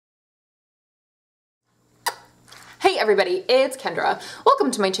everybody, it's Kendra. Welcome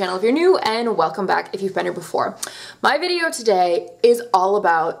to my channel if you're new, and welcome back if you've been here before. My video today is all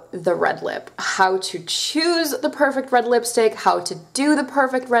about the red lip. How to choose the perfect red lipstick, how to do the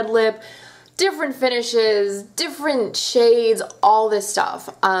perfect red lip, different finishes, different shades, all this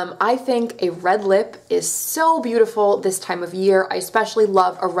stuff. I think a red lip is so beautiful this time of year. I especially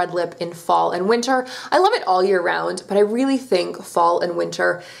love a red lip in fall and winter. I love it all year round, but I really think fall and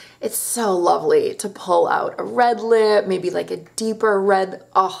winter, it's so lovely to pull out a red lip, maybe like a deeper red.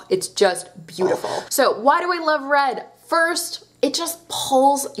 Oh, it's just beautiful. So why do I love red? First, it just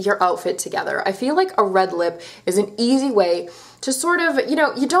pulls your outfit together. I feel like a red lip is an easy way to sort of,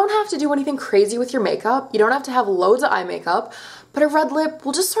 you don't have to do anything crazy with your makeup. You don't have to have loads of eye makeup, but a red lip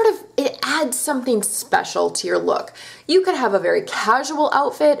will just sort of, it adds something special to your look. You could have a very casual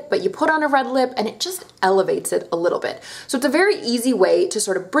outfit, but you put on a red lip and it just elevates it a little bit. So it's a very easy way to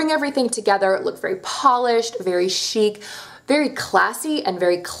sort of bring everything together, look very polished, very chic, very classy, and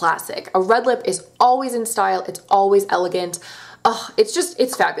very classic. A red lip is always in style, it's always elegant. Oh,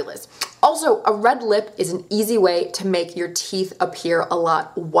 it's fabulous. Also, a red lip is an easy way to make your teeth appear a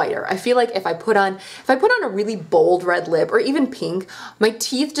lot whiter. I feel like if I put on a really bold red lip or even pink, my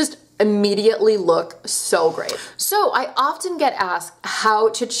teeth just immediately look so great. So I often get asked how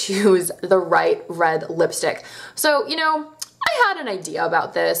to choose the right red lipstick. So, I had an idea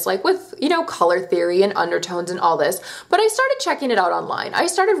about this, like with, color theory and undertones and all this, but I started checking it out online. I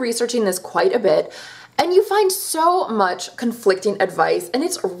started researching this quite a bit. And you find so much conflicting advice, and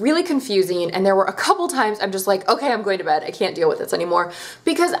it's really confusing, and there were a couple times I'm just like, okay, I'm going to bed, I can't deal with this anymore,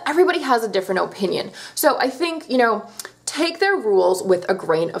 because everybody has a different opinion. So I think, take their rules with a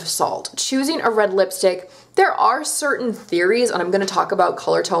grain of salt. Choosing a red lipstick, there are certain theories, and I'm going to talk about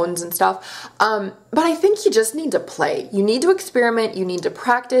color tones and stuff, but I think you just need to play. You need to experiment, you need to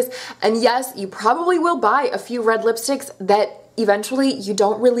practice, and yes, you probably will buy a few red lipsticks that eventually you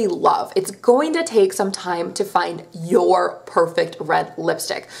don't really love. It's going to take some time to find your perfect red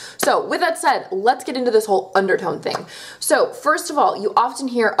lipstick. So with that said, let's get into this whole undertone thing. So first of all, you often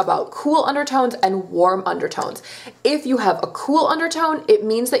hear about cool undertones and warm undertones. If you have a cool undertone, it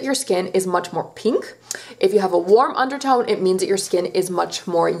means that your skin is much more pink. If you have a warm undertone, it means that your skin is much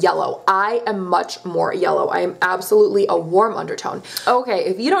more yellow. I am much more yellow. I am absolutely a warm undertone. Okay,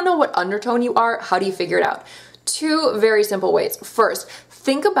 if you don't know what undertone you are, how do you figure it out? Two very simple ways. First,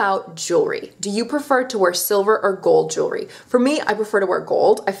 think about jewelry. Do you prefer to wear silver or gold jewelry? For me, I prefer to wear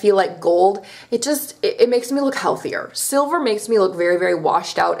gold. I feel like gold, it makes me look healthier. Silver makes me look very, very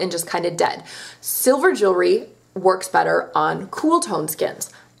washed out and just kind of dead. Silver jewelry works better on cool tone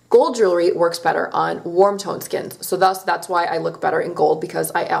skins. Gold jewelry works better on warm tone skins. So that's why I look better in gold, because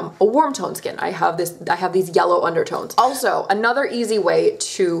I am a warm tone skin. I have these yellow undertones. Also, another easy way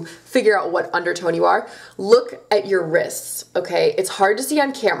to figure out what undertone you are, look at your wrists, okay? It's hard to see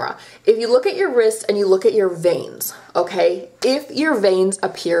on camera. If you look at your wrists and you look at your veins, okay? If your veins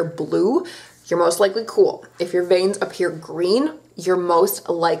appear blue, you're most likely cool. If your veins appear green, you're most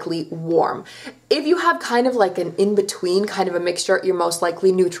likely warm. If you have kind of like an in-between, kind of a mixture, you're most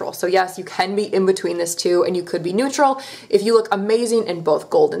likely neutral. So yes, you can be in between this too, and you could be neutral. If you look amazing in both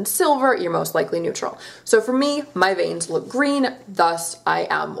gold and silver, you're most likely neutral. So for me, my veins look green, thus I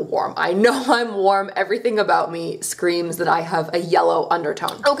am warm. I know I'm warm. Everything about me screams that I have a yellow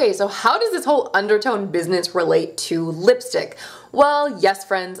undertone. Okay, so how does this whole undertone business relate to lipstick? Well, yes,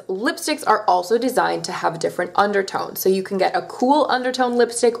 friends, lipsticks are also designed to have different undertones. So you can get a cool undertone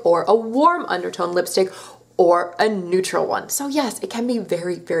lipstick or a warm undertone lipstick or a neutral one. So yes, it can be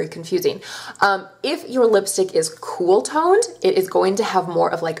very, very confusing. If your lipstick is cool toned, it is going to have more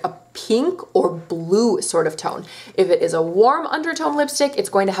of like a pink or blue sort of tone. If it is a warm undertone lipstick, it's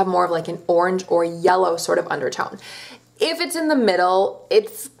going to have more of like an orange or yellow sort of undertone. If it's in the middle,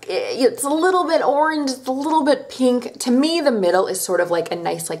 it's a little bit orange, it's a little bit pink. To me, the middle is sort of like a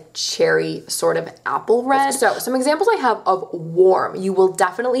nice like cherry sort of apple red. So some examples I have of warm, you will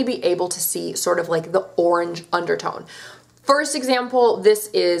definitely be able to see sort of like the orange undertone. First example, this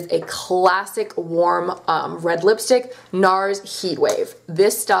is a classic warm red lipstick, NARS Heatwave.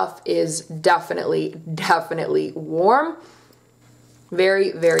 This stuff is definitely warm.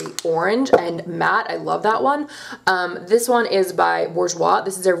 Very, very orange and matte. I love that one. This one is by Bourjois.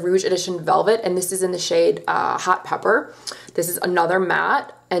 This is a Rouge Edition Velvet, and this is in the shade Hot Pepper. This is another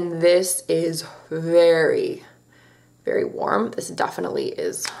matte, and this is very, very warm. This definitely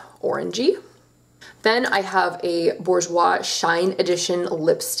is orangey. Then I have a Bourjois Shine Edition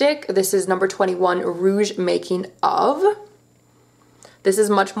lipstick. This is number 21, Rouge Making Of. This is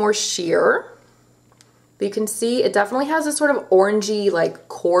much more sheer. But you can see it definitely has a sort of orangey, like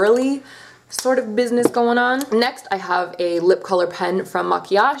corally sort of business going on. Next, I have a lip color pen from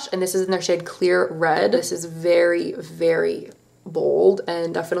Maquillage, and this is in their shade Clear Red. This is very, very bold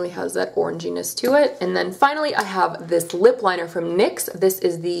and definitely has that oranginess to it. And then finally, I have this lip liner from NYX. This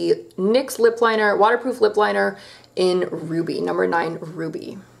is the NYX lip liner, waterproof lip liner in Ruby, number 9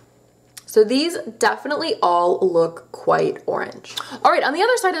 Ruby. So these definitely all look quite orange. All right, on the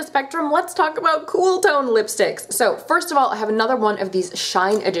other side of the spectrum, let's talk about cool tone lipsticks. So first of all, I have another one of these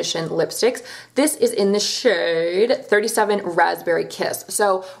Shine Edition lipsticks. This is in the shade 37 Raspberry Kiss.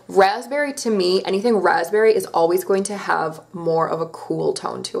 So raspberry, to me, anything raspberry is always going to have more of a cool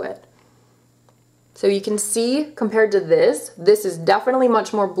tone to it. So you can see, compared to this is definitely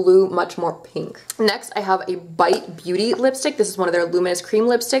much more blue, much more pink. Next, I have a Bite Beauty lipstick. This is one of their Luminous Creme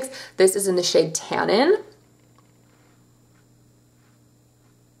lipsticks. This is in the shade Tannin.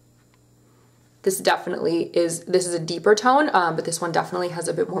 This is a deeper tone, but this one definitely has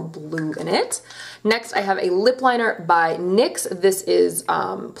a bit more blue in it. Next, I have a lip liner by NYX. This is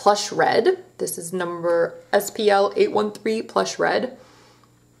Plush Red. This is number SPL 813 Plush Red.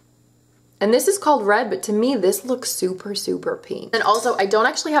 And this is called red, but to me, this looks super, super pink. And also, I don't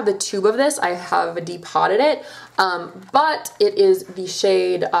actually have the tube of this. I have depotted it, but it is the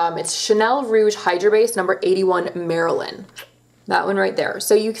shade, it's Chanel Rouge Hydrabase number 81 Marilyn. That one right there.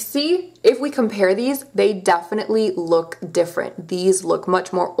 So you see, if we compare these, they definitely look different. These look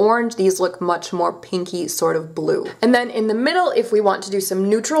much more orange. These look much more pinky, sort of blue. And then in the middle, if we want to do some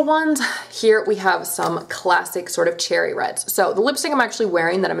neutral ones, here we have some classic sort of cherry reds. So the lipstick I'm actually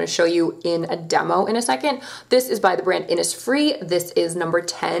wearing that I'm going to show you in a demo in a second, this is by the brand Innisfree. This is number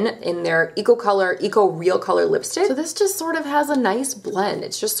 10 in their Eco Real Color lipstick. So this just sort of has a nice blend.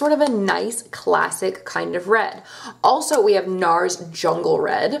 It's just sort of a nice classic kind of red. Also, we have NARS Jungle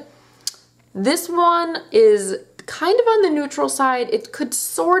Red. This one is kind of on the neutral side. It could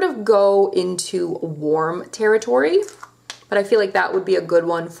sort of go into warm territory, but I feel like that would be a good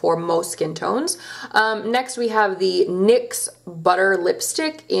one for most skin tones. Next, we have the NYX Butter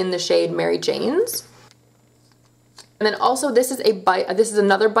Lipstick in the shade Mary Jane's. And then also this is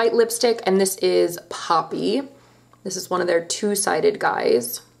another Bite lipstick, and this is Poppy. This is one of their two-sided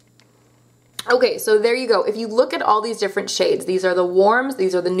guys. Okay, so there you go. If you look at all these different shades, these are the warms,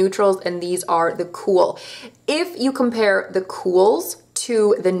 these are the neutrals, and these are the cool. If you compare the cools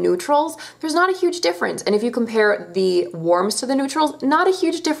to the neutrals, there's not a huge difference. And if you compare the warms to the neutrals, not a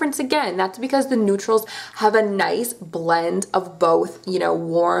huge difference again. That's because the neutrals have a nice blend of both, you know,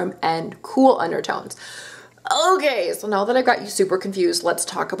 warm and cool undertones. Okay, so now that I got you super confused, let's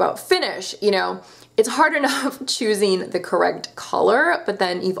talk about finish. You know, it's hard enough choosing the correct color, but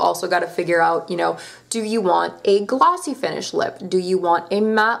then you've also got to figure out, you know, do you want a glossy finish lip? Do you want a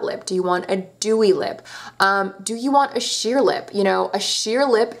matte lip? Do you want a dewy lip? Do you want a sheer lip? You know, a sheer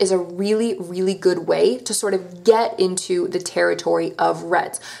lip is a really, really good way to sort of get into the territory of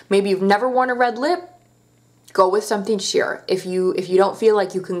reds. Maybe you've never worn a red lip, go with something sheer. If you don't feel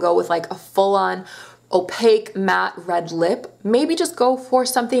like you can go with like a full-on opaque matte red lip, maybe just go for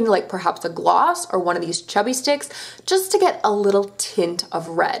something like perhaps a gloss or one of these chubby sticks just to get a little tint of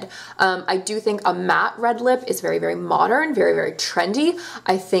red. I do think a matte red lip is very, very modern, very, very trendy.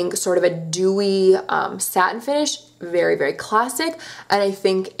 I think sort of a dewy satin finish, very, very classic. And I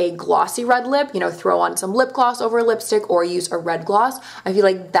think a glossy red lip, you know, throw on some lip gloss over a lipstick or use a red gloss. I feel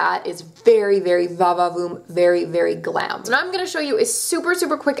like that is very, very va-va-voom, very, very glam. So now I'm gonna show you a super,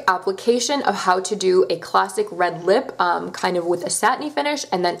 super quick application of how to do a classic red lip, kind of with a satiny finish,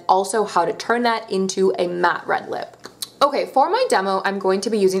 and then also how to turn that into a matte red lip. Okay, for my demo, I'm going to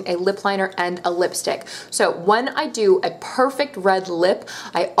be using a lip liner and a lipstick. So when I do a perfect red lip,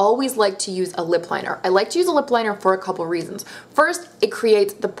 I always like to use a lip liner. I like to use a lip liner for a couple reasons. First, it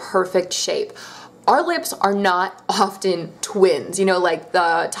creates the perfect shape. Our lips are not often twins, you know, like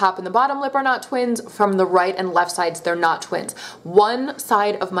the top and the bottom lip are not twins. From the right and left sides, they're not twins. One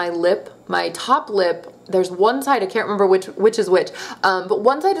side of my lip, my top lip, there's one side, I can't remember which is which, but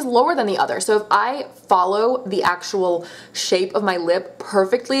one side is lower than the other. So if I follow the actual shape of my lip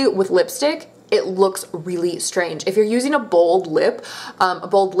perfectly with lipstick, it looks really strange. If you're using a bold lip, a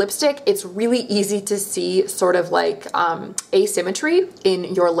bold lipstick, it's really easy to see sort of like asymmetry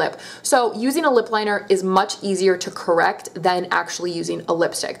in your lip. So using a lip liner is much easier to correct than actually using a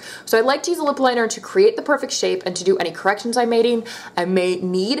lipstick. So I like to use a lip liner to create the perfect shape and to do any corrections I may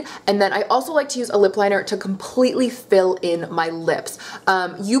need. And then I also like to use a lip liner to completely fill in my lips.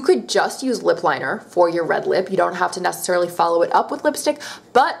 You could just use lip liner for your red lip. You don't have to necessarily follow it up with lipstick,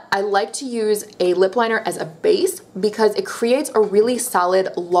 but I like to use use a lip liner as a base because it creates a really solid,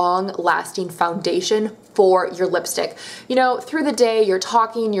 long-lasting foundation for your lipstick. You know, through the day, you're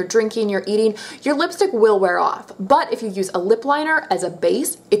talking, you're drinking, you're eating, your lipstick will wear off. But if you use a lip liner as a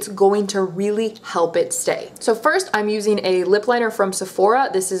base, it's going to really help it stay. So first, I'm using a lip liner from Sephora.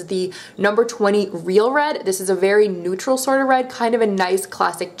 This is the number 20 Real Red. This is a very neutral sort of red, kind of a nice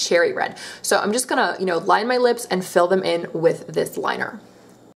classic cherry red. So I'm just gonna, you know, line my lips and fill them in with this liner.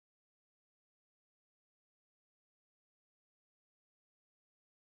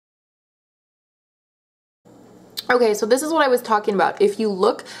 Okay, so this is what I was talking about. If you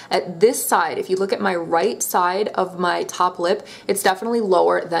look at this side, if you look at my right side of my top lip, it's definitely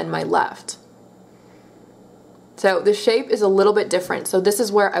lower than my left. So the shape is a little bit different. So this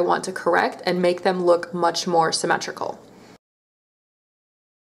is where I want to correct and make them look much more symmetrical.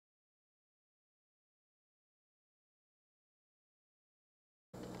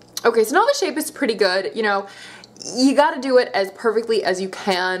 Okay, so now the shape is pretty good. You know, you gotta do it as perfectly as you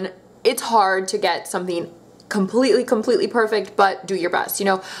can. It's hard to get something completely perfect, but do your best. You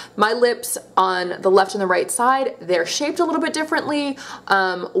know, my lips on the left and the right side, they're shaped a little bit differently.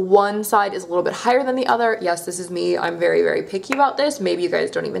 One side is a little bit higher than the other. Yes, this is me. I'm very picky about this. Maybe you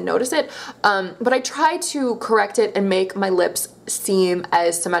guys don't even notice it. But I try to correct it and make my lips seem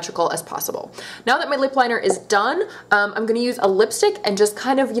as symmetrical as possible. Now that my lip liner is done, I'm gonna use a lipstick and just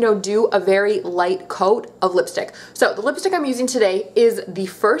kind of, you know, do a very light coat of lipstick. So the lipstick I'm using today is the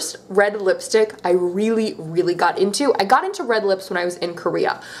first red lipstick I really got into. I got into red lips when I was in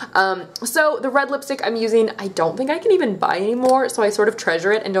Korea. So the red lipstick I'm using, I don't think I can even buy anymore, so I sort of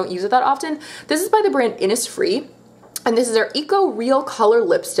treasure it and don't use it that often. This is by the brand Innisfree. And this is their Eco Real Color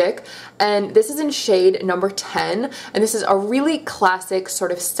Lipstick, and this is in shade number 10, and this is a really classic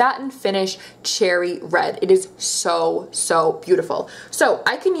sort of satin finish cherry red. It is so beautiful. So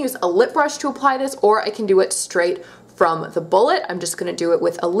I can use a lip brush to apply this, or I can do it straight from the bullet. I'm just gonna do it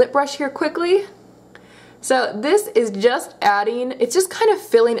with a lip brush here quickly. So this is just adding, it's just kind of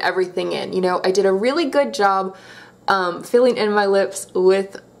filling everything in. You know, I did a really good job filling in my lips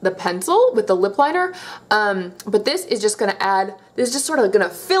with the pencil, with the lip liner, but this is just gonna add, this is just sort of gonna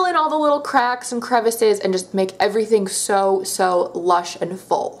fill in all the little cracks and crevices and just make everything so lush and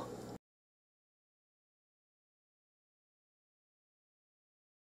full.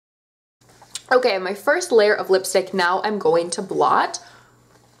 Okay, my first layer of lipstick, now I'm going to blot.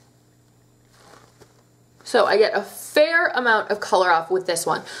 So I get a fair amount of color off with this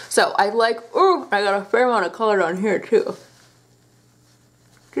one. So I like, ooh, I got a fair amount of color on here too.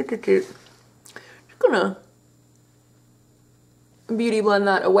 Just gonna beauty blend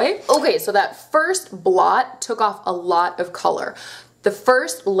that away. Okay, so that first blot took off a lot of color. The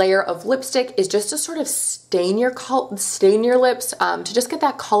first layer of lipstick is just to sort of stain your lips, to just get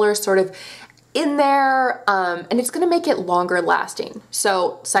that color sort of in there, and it's gonna make it longer lasting.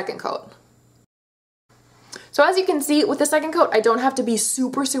 So second coat. So as you can see, with the second coat, I don't have to be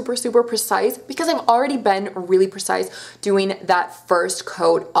super precise because I've already been really precise doing that first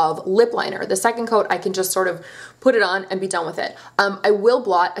coat of lip liner. The second coat, I can just sort of put it on and be done with it. I will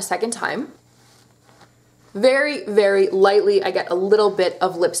blot a second time. Very lightly, I get a little bit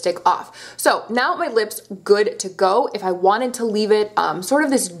of lipstick off. So now my lip's good to go. If I wanted to leave it sort of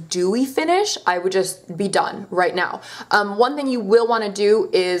this dewy finish, I would just be done right now. One thing you will want to do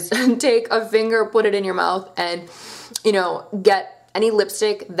is take a finger, put it in your mouth, and, you know, get any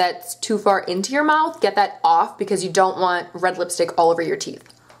lipstick that's too far into your mouth, get that off because you don't want red lipstick all over your teeth.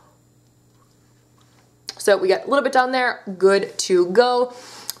 So we got a little bit down there, good to go.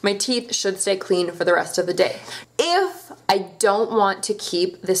 My teeth should stay clean for the rest of the day. If I don't want to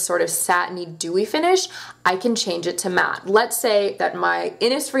keep this sort of satiny dewy finish, I can change it to matte. Let's say that my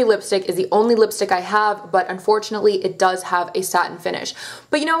Innisfree lipstick is the only lipstick I have, but unfortunately it does have a satin finish.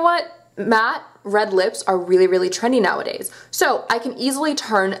 But you know what? Matte red lips are really trendy nowadays. So I can easily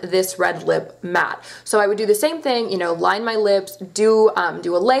turn this red lip matte. So I would do the same thing, you know, line my lips, do a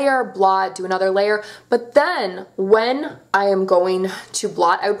layer, blot, do another layer. But then when I am going to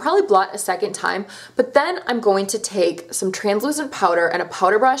blot, I would probably blot a second time, but then I'm going to take some translucent powder and a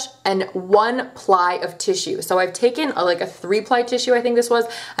powder brush and 1 ply of tissue. So I've taken like a 3-ply tissue, I think this was,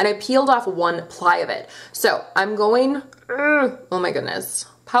 and I peeled off 1 ply of it. So I'm going, oh my goodness,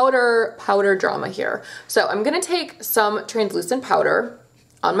 powder drama here. So I'm gonna take some translucent powder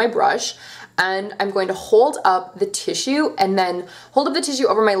on my brush and I'm going to hold up the tissue and then hold up the tissue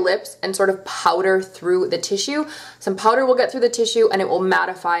over my lips and sort of powder through the tissue. Some powder will get through the tissue and it will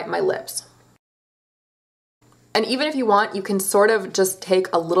mattify my lips. And even if you want, you can sort of just take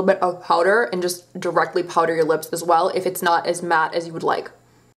a little bit of powder and just directly powder your lips as well if it's not as matte as you would like.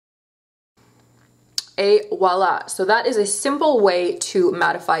 Et voila. So that is a simple way to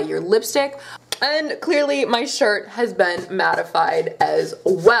mattify your lipstick. And clearly my shirt has been mattified as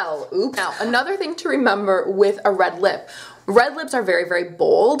well. Oops. Now, another thing to remember with a red lip. Red lips are very, very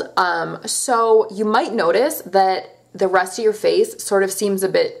bold. So you might notice that the rest of your face sort of seems a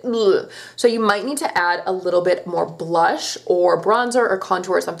bit ugh. So you might need to add a little bit more blush or bronzer or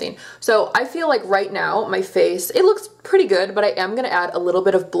contour or something. So I feel like right now my face, it looks pretty good, but I am gonna add a little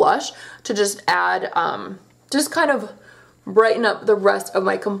bit of blush to just add, just kind of brighten up the rest of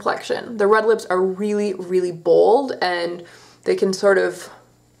my complexion. The red lips are really, really bold, and they can sort of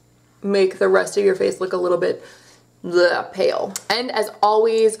make the rest of your face look a little bit pale. And as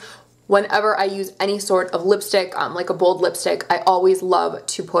always, whenever I use any sort of lipstick, like a bold lipstick, I always love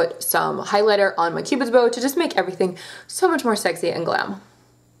to put some highlighter on my Cupid's bow to just make everything so much more sexy and glam.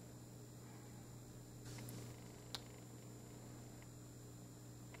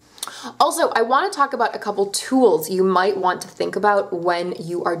 Also, I want to talk about a couple tools you might want to think about when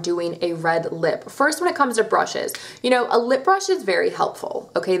you are doing a red lip. First, when it comes to brushes, you know, a lip brush is very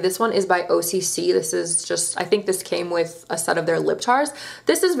helpful. Okay, this one is by OCC. This is just, I think this came with a set of their lip jars.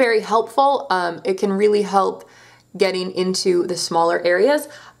 This is very helpful. It can really help getting into the smaller areas.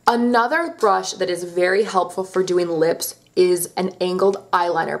 Another brush that is very helpful for doing lips is an angled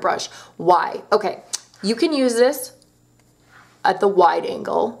eyeliner brush. Why? Okay, you can use this at the wide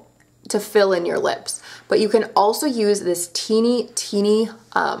angle to fill in your lips, but you can also use this teeny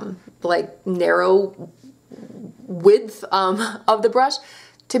like narrow width of the brush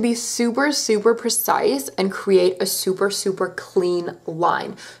to be super, super precise and create a super, super clean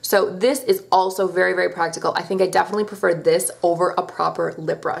line. So this is also very, very practical. I think I definitely prefer this over a proper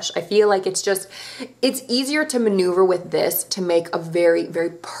lip brush. I feel like it's easier to maneuver with this to make a very,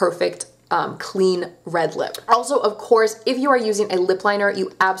 very perfect clean red lip. Also, of course, if you are using a lip liner,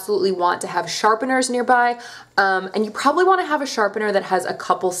 you absolutely want to have sharpeners nearby, and you probably want to have a sharpener that has a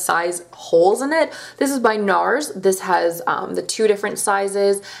couple size holes in it. This is by NARS. This has the 2 different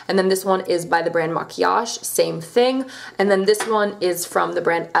sizes, and then this one is by the brand Maquillage, same thing, and then this one is from the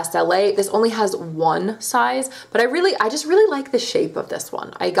brand SLA. This only has 1 size, but I just really like the shape of this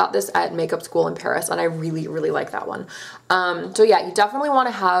one. I got this at makeup school in Paris, and I really, really like that one. So yeah, you definitely want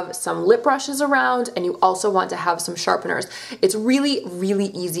to have some lip brushes around, and you also want to have some sharpeners. It's really, really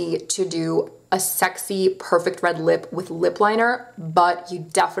easy to do a sexy, perfect red lip with lip liner, but you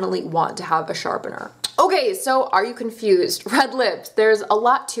definitely want to have a sharpener. Okay, so are you confused? Red lips, there's a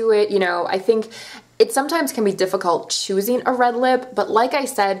lot to it, you know. I think it sometimes can be difficult choosing a red lip, but like I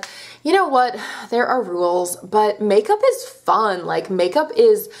said, you know what, there are rules, but makeup is fun. Like makeup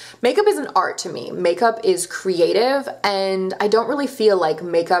is an art to me. Makeup is creative, and I don't really feel like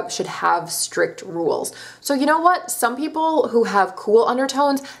makeup should have strict rules. So you know what, some people who have cool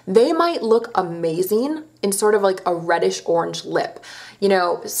undertones, they might look amazing in sort of like a reddish orange lip. You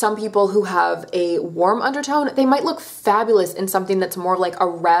know, some people who have a warm undertone, they might look fabulous in something that's more like a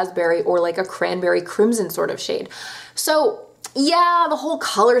raspberry or like a cranberry crimson sort of shade. So yeah, the whole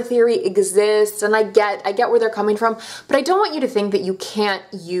color theory exists, and I get where they're coming from, but I don't want you to think that you can't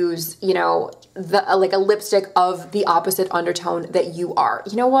use, you know, like a lipstick of the opposite undertone that you are.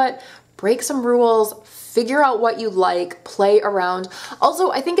 You know what? Break some rules, figure out what you like, play around.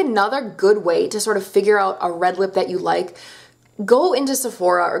 Also, I think another good way to sort of figure out a red lip that you like, go into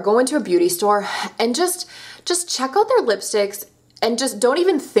Sephora or go into a beauty store and just check out their lipsticks, and just don't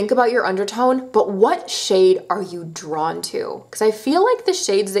even think about your undertone, but what shade are you drawn to? Because I feel like the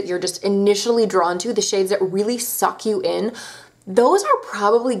shades that you're just initially drawn to, the shades that really suck you in, those are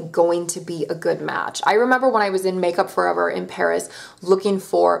probably going to be a good match. I remember when I was in Makeup Forever in Paris looking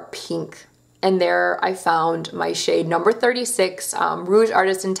for pink, and there I found my shade number 36, Rouge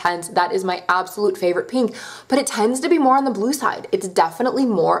Artist Intense. That is my absolute favorite pink, but it tends to be more on the blue side. It's definitely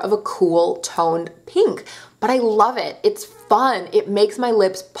more of a cool toned pink, but I love it. It's fun. It makes my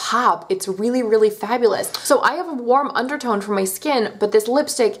lips pop. It's really, really fabulous. So I have a warm undertone for my skin, but this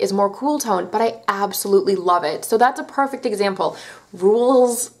lipstick is more cool tone, but I absolutely love it. So that's a perfect example.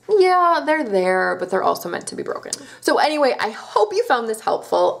 Rules, yeah, they're there, but they're also meant to be broken. So anyway, I hope you found this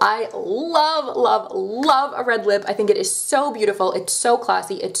helpful. I love, love, love a red lip. I think it is so beautiful. It's so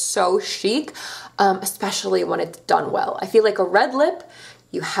classy. It's so chic, especially when it's done well. I feel like a red lip,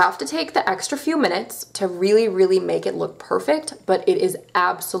 you have to take the extra few minutes to really, really make it look perfect, but it is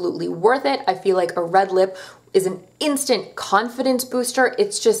absolutely worth it. I feel like a red lip is an instant confidence booster.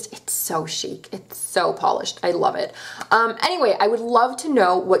 It's so chic. It's so polished. I love it. Anyway, I would love to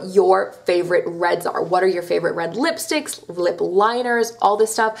know what your favorite reds are. What are your favorite red lipsticks, lip liners, all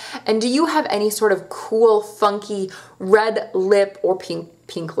this stuff? And do you have any sort of cool, funky red lip or pink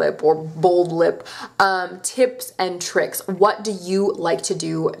pink lip or bold lip tips and tricks. What do you like to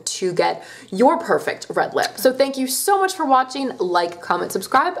do to get your perfect red lip? So thank you so much for watching. Like, comment,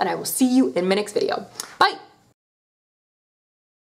 subscribe, and I will see you in my next video. Bye!